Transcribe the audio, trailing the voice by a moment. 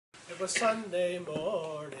It was Sunday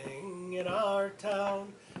morning in our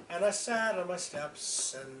town, and I sat on my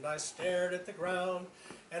steps and I stared at the ground,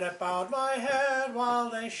 and I bowed my head while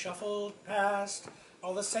they shuffled past,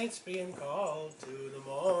 all the saints being called to the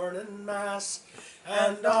morning mass.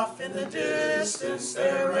 And off in the distance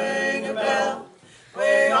there rang a bell,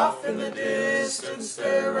 way off in the distance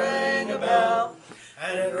there rang a bell,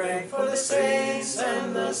 and it rang for the saints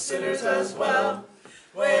and the sinners as well.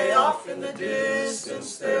 Way off in the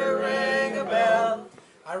distance there rang a bell.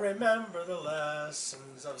 I remember the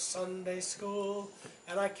lessons of Sunday school,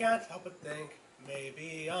 and I can't help but think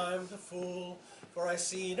maybe I'm the fool, for I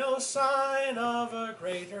see no sign of a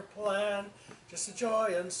greater plan, just the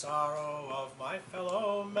joy and sorrow of my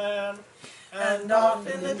fellow man. And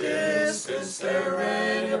off in the distance there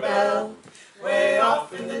rang a bell, way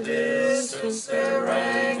off in the distance there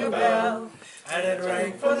rang a bell, and it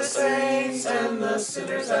rang for the saints and the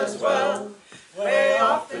sinners as well. Way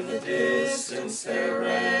off in the distance there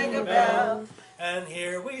rang a bell. And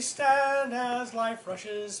here we stand as life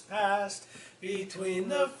rushes past, between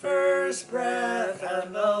the first breath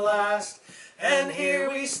and the last. And here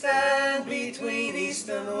we stand between east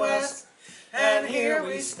and west, and here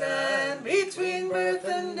we stand between birth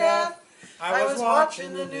and death. I was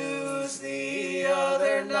watching the news the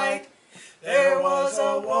other night. There was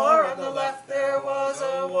a war on the left, there was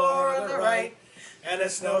a war on the right, and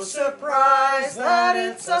it's no surprise that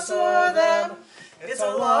it's us or them. It's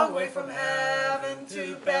a long way from heaven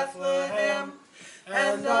to Bethlehem.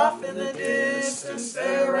 And off in the distance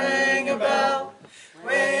there rang a bell,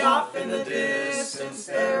 way off in the distance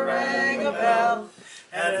there rang a bell,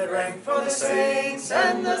 and it rang for the saints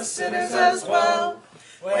and the sinners as well.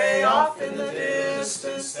 Way off in the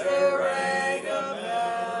distance there rang a bell.